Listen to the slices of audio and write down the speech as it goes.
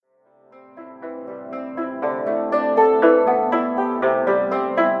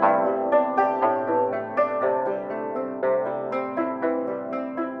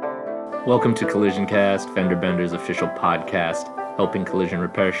Welcome to CollisionCast, Fender Bender's official podcast, helping collision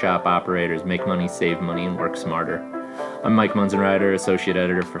repair shop operators make money, save money, and work smarter. I'm Mike Munzenreiter, Associate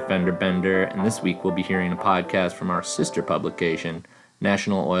Editor for Fender Bender, and this week we'll be hearing a podcast from our sister publication,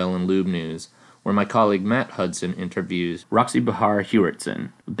 National Oil and Lube News, where my colleague Matt Hudson interviews Roxi Bahar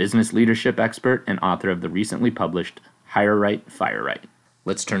Hewertson, a business leadership expert and author of the recently published Hire Right, Fire Right.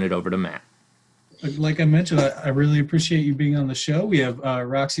 Let's turn it over to Matt. Like I mentioned, I really appreciate you being on the show. We have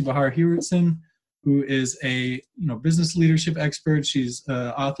Roxi Bahar Hewertson, who is a business leadership expert. She's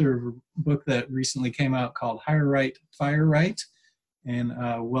author of a book that recently came out called Hire Right, Fire Right, and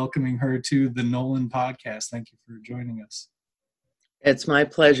welcoming her to the Nolan podcast. Thank you for joining us. It's my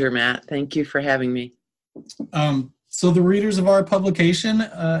pleasure, Matt. Thank you for having me. So the readers of our publication,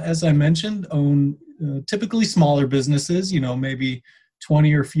 as I mentioned, own typically smaller businesses, maybe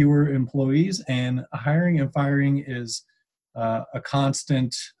 20 or fewer employees, and hiring and firing is a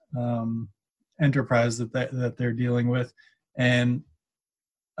constant enterprise that they're dealing with. And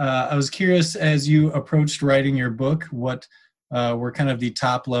I was curious, as you approached writing your book, what were kind of the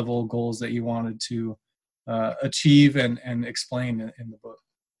top level goals that you wanted to achieve and explain in the book?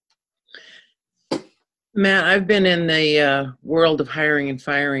 Matt, I've been in the world of hiring and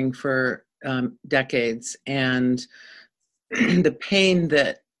firing for decades, and the pain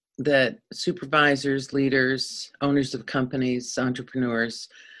that supervisors, leaders, owners of companies, entrepreneurs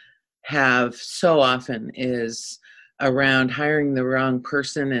have so often is around hiring the wrong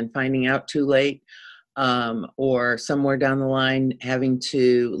person and finding out too late, or somewhere down the line having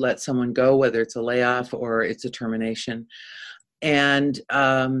to let someone go, whether it's a layoff or it's a termination. And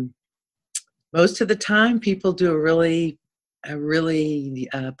most of the time, people do a really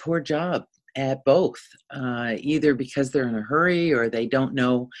poor job at both, either because they're in a hurry or they don't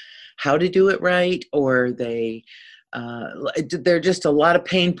know how to do it right, or there are just a lot of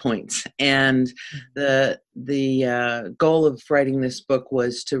pain points. And the goal of writing this book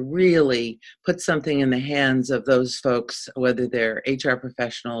was to really put something in the hands of those folks, whether they're HR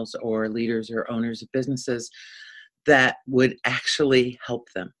professionals or leaders or owners of businesses, that would actually help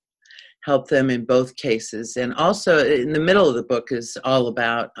them in both cases. And also in the middle of the book is all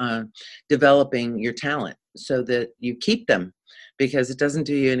about developing your talent so that you keep them, because it doesn't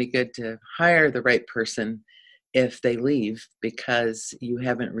do you any good to hire the right person if they leave because you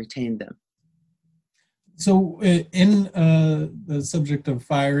haven't retained them. So in the subject of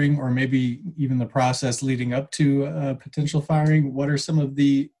firing, or maybe even the process leading up to potential firing, what are some of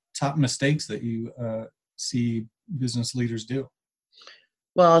the top mistakes that you see business leaders do?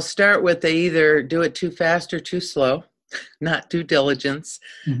 Well, I'll start with they either do it too fast or too slow, not due diligence.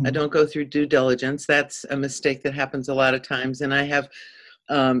 Mm-hmm. I don't go through due diligence. That's a mistake that happens a lot of times. And I have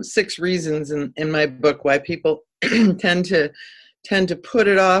 6 reasons in my book why people tend to put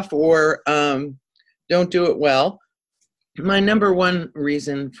it off or don't do it well. My number one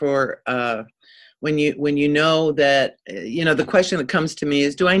reason for when you know that, the question that comes to me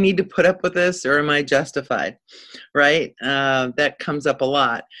is, do I need to put up with this or am I justified? Right? That comes up a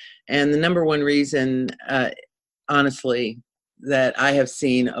lot. And the number one reason, honestly, that I have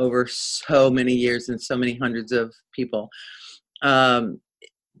seen over so many years and so many hundreds of people,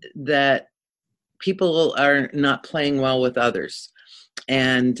 that people are not playing well with others.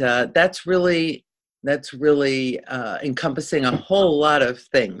 And that's really encompassing a whole lot of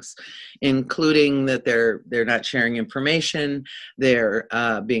things, including that they're not sharing information, they're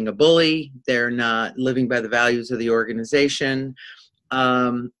being a bully, they're not living by the values of the organization.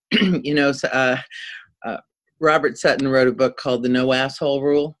 Robert Sutton wrote a book called The No Asshole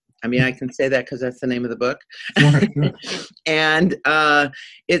Rule. I mean, I can say that because that's the name of the book. Sure. And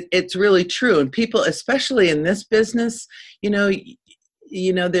it's really true. And people, especially in this business,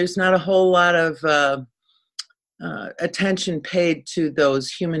 there's not a whole lot of attention paid to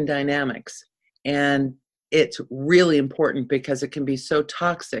those human dynamics. And it's really important because it can be so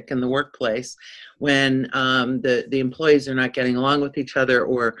toxic in the workplace when the employees are not getting along with each other,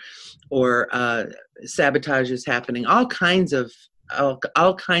 or sabotage is happening. All kinds of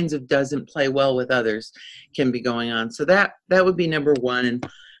doesn't play well with others can be going on. So that would be number one. And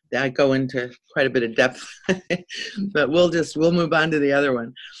I go into quite a bit of depth, but we'll move on to the other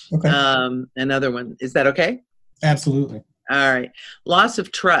one. Okay. Another one. Is that okay? Absolutely. All right. Loss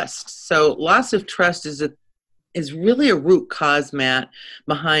of trust. So loss of trust is really a root cause, Matt,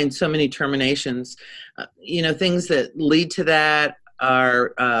 behind so many terminations. Things that lead to that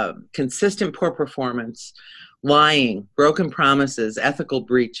are consistent poor performance, lying, broken promises, ethical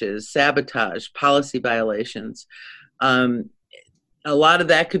breaches, sabotage, policy violations. A lot of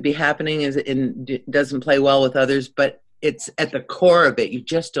that could be happening as it doesn't play well with others, but it's at the core of it. You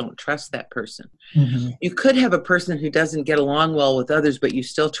just don't trust that person. Mm-hmm. You could have a person who doesn't get along well with others, but you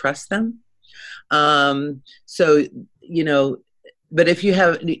still trust them. So, but if you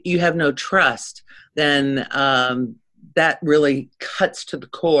have no trust, then that really cuts to the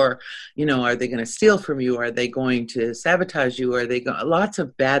core. Are they going to steal from you? Are they going to sabotage you? Lots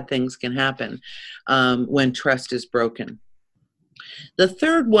of bad things can happen when trust is broken. The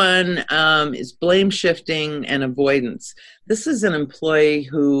third one is blame shifting and avoidance. This is an employee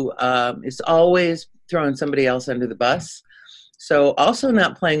who is always throwing somebody else under the bus. So also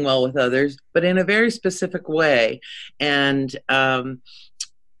not playing well with others, but in a very specific way, and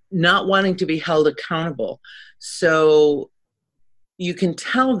not wanting to be held accountable. So you can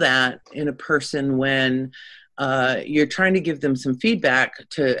tell that in a person when you're trying to give them some feedback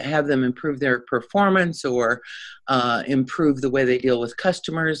to have them improve their performance or improve the way they deal with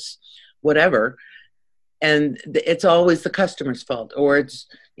customers, whatever. And it's always the customer's fault, or it's,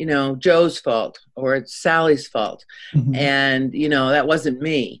 Joe's fault, or it's Sally's fault. Mm-hmm. And, that wasn't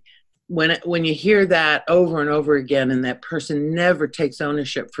me. When you hear that over and over again, and that person never takes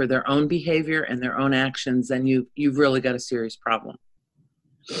ownership for their own behavior and their own actions, then you've really got a serious problem.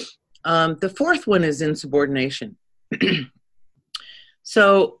 The fourth one is insubordination.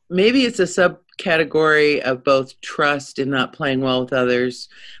 So maybe it's a subcategory of both trust and not playing well with others,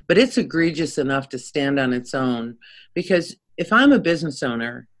 but it's egregious enough to stand on its own. Because if I'm a business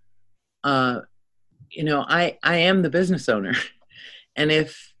owner, I am the business owner. And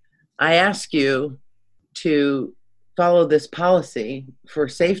if I ask you to follow this policy for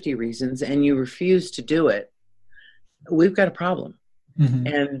safety reasons and you refuse to do it, we've got a problem. Mm-hmm.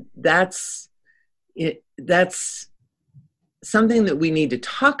 And that's something that we need to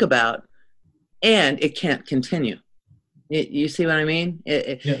talk about, and it can't continue. You see what I mean?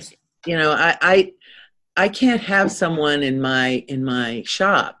 Yes. I can't have someone in my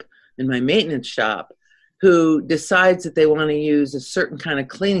shop, in my maintenance shop, who decides that they want to use a certain kind of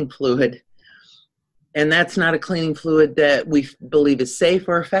cleaning fluid, and that's not a cleaning fluid that we believe is safe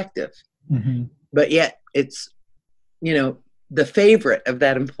or effective. Mm-hmm. But yet it's, the favorite of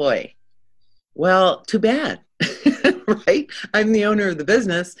that employee. Well, too bad, right? I'm the owner of the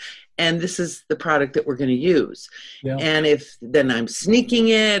business, and this is the product that we're going to use. Yeah. And if then I'm sneaking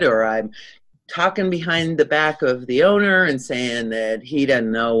it, or I'm talking behind the back of the owner and saying that he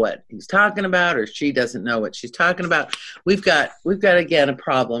doesn't know what he's talking about, or she doesn't know what she's talking about, we've got again a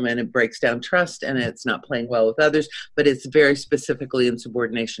problem, and it breaks down trust, and it's not playing well with others, but it's very specifically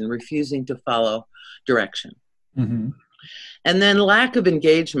insubordination, refusing to follow direction. Mm-hmm. And then lack of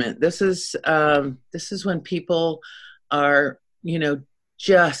engagement. This is when people are,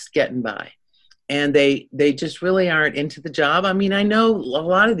 just getting by, and they just really aren't into the job. I mean, I know a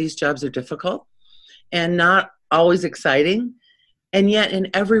lot of these jobs are difficult and not always exciting, and yet in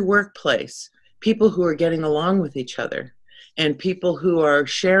every workplace, people who are getting along with each other, and people who are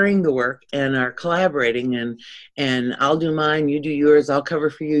sharing the work and are collaborating, and I'll do mine, you do yours, I'll cover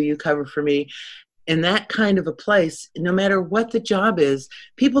for you, you cover for me. In that kind of a place, no matter what the job is,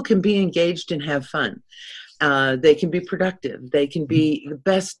 people can be engaged and have fun. They can be productive. They can be the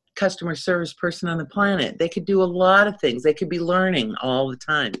best customer service person on the planet. They could do a lot of things. They could be learning all the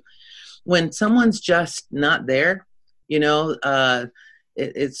time. When someone's just not there,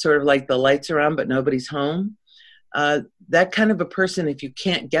 it's sort of like the lights are on, but nobody's home. That kind of a person, if you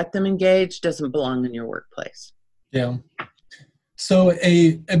can't get them engaged, doesn't belong in your workplace. Yeah. So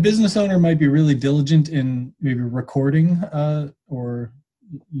a business owner might be really diligent in maybe recording or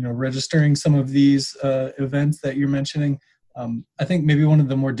registering some of these events that you're mentioning. I think maybe one of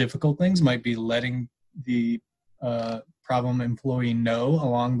the more difficult things might be letting the problem employee know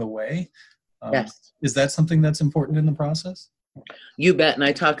along the way. Yes. Is that something that's important in the process? You bet, and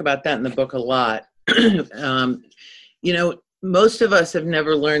I talk about that in the book a lot. Most of us have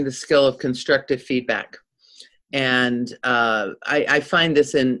never learned the skill of constructive feedback. And I find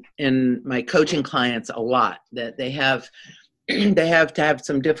this in my coaching clients a lot, that they have to have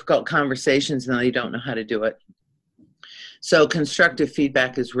some difficult conversations and they don't know how to do it. So constructive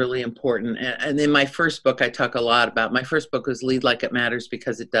feedback is really important. And in my first book, I talk a lot about, my first book was Lead Like It Matters,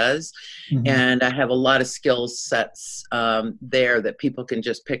 because it does. Mm-hmm. And I have a lot of skill sets there that people can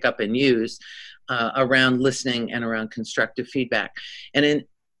just pick up and use around listening and around constructive feedback. And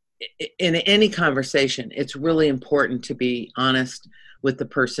in any conversation, it's really important to be honest with the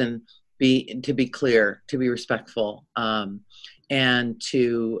person, to be clear, to be respectful, and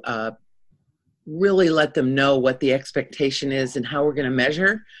to really let them know what the expectation is and how we're going to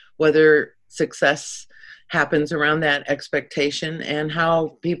measure whether success happens around that expectation and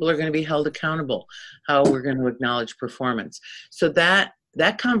how people are going to be held accountable, how we're going to acknowledge performance. So that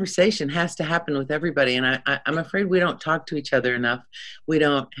conversation has to happen with everybody. And I'm afraid we don't talk to each other enough. We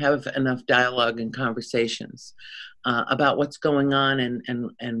don't have enough dialogue and conversations about what's going on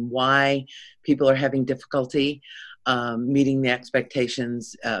and why people are having difficulty meeting the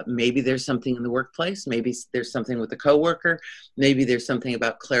expectations. Maybe there's something in the workplace. Maybe there's something with the coworker. Maybe there's something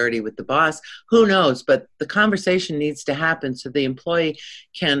about clarity with the boss. Who knows? But the conversation needs to happen so the employee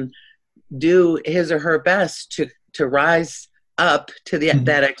can do his or her best to rise up to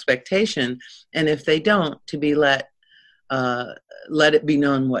that expectation. And if they don't, to be let it be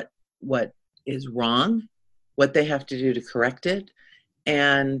known what is wrong, what they have to do to correct it,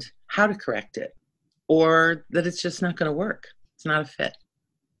 and how to correct it, or that it's just not going to work. It's not a fit.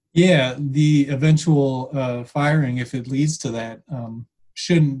 Yeah, the eventual firing, if it leads to that,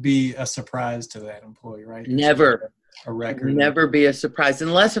 shouldn't be a surprise to that employee, right? Never. A record. Never be a surprise,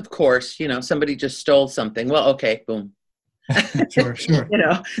 unless, of course, somebody just stole something. Well, okay, boom. Sure.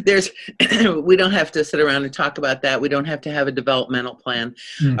 We don't have to sit around and talk about that. We don't have to have a developmental plan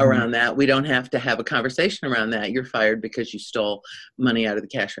around that. We don't have to have a conversation around that. You're fired because you stole money out of the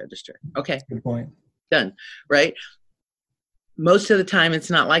cash register. Okay. Good point. Done. Right? Most of the time, it's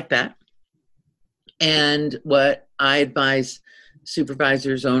not like that. And what I advise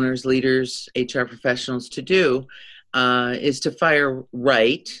supervisors, owners, leaders, HR professionals to do is to fire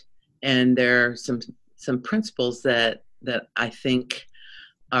right. And there are some principles that I think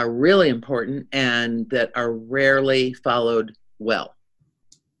are really important and that are rarely followed well.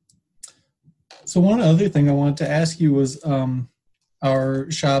 So one other thing I wanted to ask you was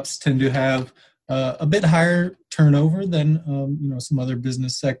our shops tend to have a bit higher turnover than some other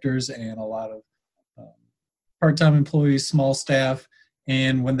business sectors, and a lot of part-time employees, small staff.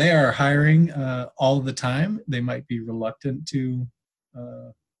 And when they are hiring all the time, they might be reluctant to,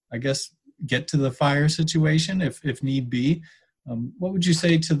 get to the fire situation if need be. What would you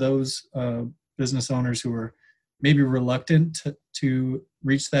say to those business owners who are maybe reluctant to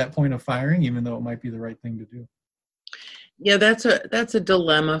reach that point of firing, even though it might be the right thing to do? Yeah, that's a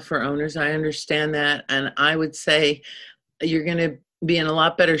dilemma for owners. I understand that. And I would say you're going to be in a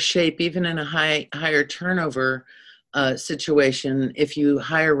lot better shape, even in a higher turnover situation, if you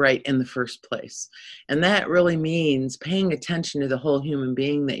hire right in the first place. And that really means paying attention to the whole human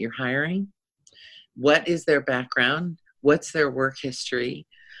being that you're hiring. What is their background? What's their work history?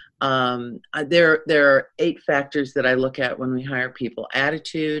 There are 8 factors that I look at when we hire people.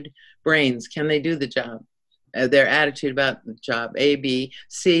 Attitude, brains, can they do the job? Their attitude about the job. A, B.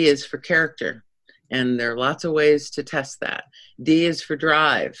 C is for character. And there are lots of ways to test that. D is for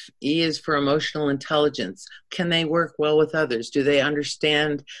drive. E is for emotional intelligence. Can they work well with others? Do they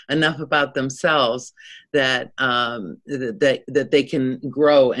understand enough about themselves that that they can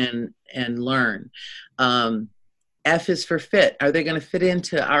grow and learn? F is for fit. Are they going to fit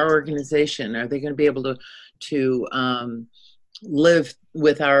into our organization? Are they going to be able to live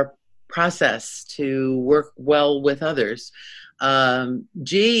with our process, to work well with others?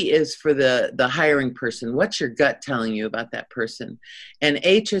 G is for the hiring person. What's your gut telling you about that person? And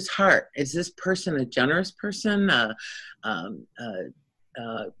H is heart. Is this person a generous person?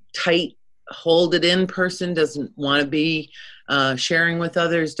 Tight, hold it in person, doesn't want to be sharing with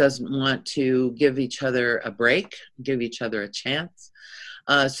others, doesn't want to give each other a break, give each other a chance.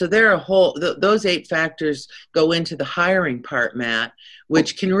 So there are those 8 factors go into the hiring part, Matt,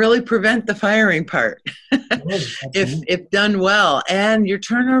 which can really prevent the firing part if done well. And your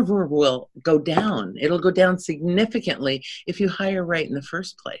turnover will go down. It'll go down significantly if you hire right in the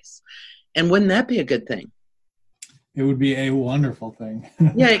first place. And wouldn't that be a good thing? It would be a wonderful thing.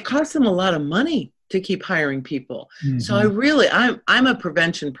 Yeah, it costs them a lot of money to keep hiring people. Mm-hmm. So I'm a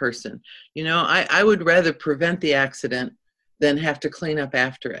prevention person. I would rather prevent the accident than have to clean up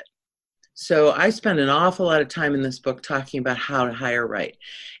after it. So I spend an awful lot of time in this book talking about how to hire right.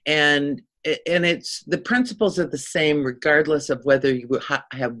 And it's the principles are the same regardless of whether you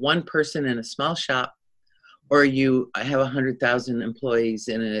have one person in a small shop or you have 100,000 employees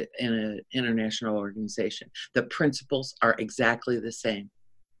in an international organization. The principles are exactly the same.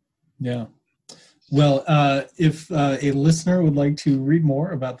 Yeah. Well, if a listener would like to read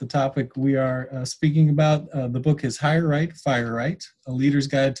more about the topic we are speaking about, the book is Hire Right, Fire Right, A Leader's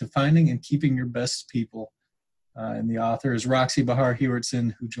Guide to Finding and Keeping Your Best People. And the author is Roxi Bahar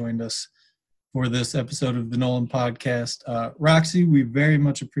Hewertson, who joined us for this episode of the Nolan Podcast. Roxi, we very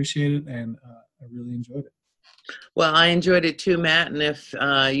much appreciate it, and I really enjoyed it. Well, I enjoyed it too, Matt. And if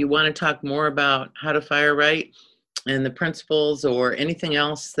you want to talk more about how to fire right, the principles or anything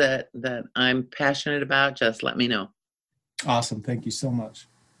else that I'm passionate about, just let me know. Awesome. Thank you so much.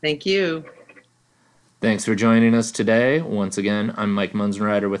 Thank you. Thanks for joining us today. Once again, I'm Mike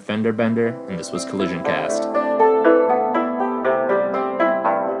Munzenreiter with Fender Bender, and this was CollisionCast.